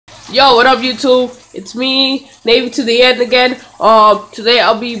Yo, what up, YouTube? It's me, Navy to the end again. Today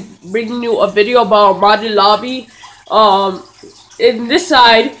I'll be bringing you a video about modded lobby. In this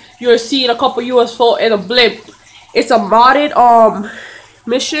side, you're seeing a couple UFO and a blimp. It's a modded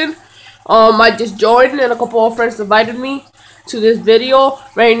mission. I just joined and a couple of friends invited me to this video.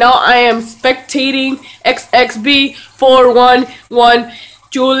 Right now, I am spectating XXB411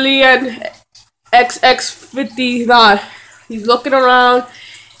 Julian XX59. He's looking around.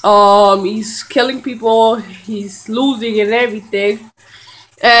 He's killing people, he's losing and everything,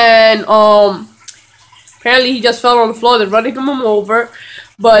 and apparently he just fell on the floor. They're running him over,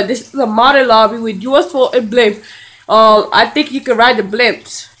 but this is a modded lobby with UFO and blimp. I think you can ride the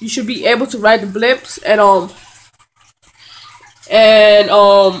blimps. You should be able to ride the blimps, and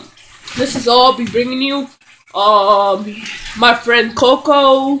this is all I'll be bringing you. My friend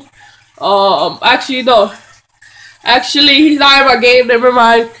Coco. Actually, he's not in my game. Never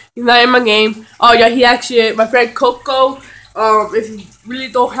mind. He's not in my game. Oh yeah, my friend Coco. If you really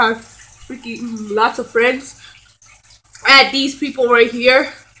don't have freaking lots of friends, add these people right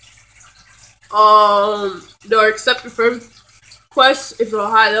here. They're accepted friend requests if you're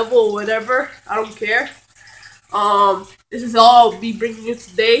high level or whatever. I don't care. This is all I'll be bringing you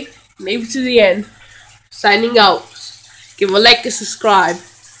today. Maybe to the end. Signing out. Give a like and subscribe.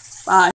 Bye.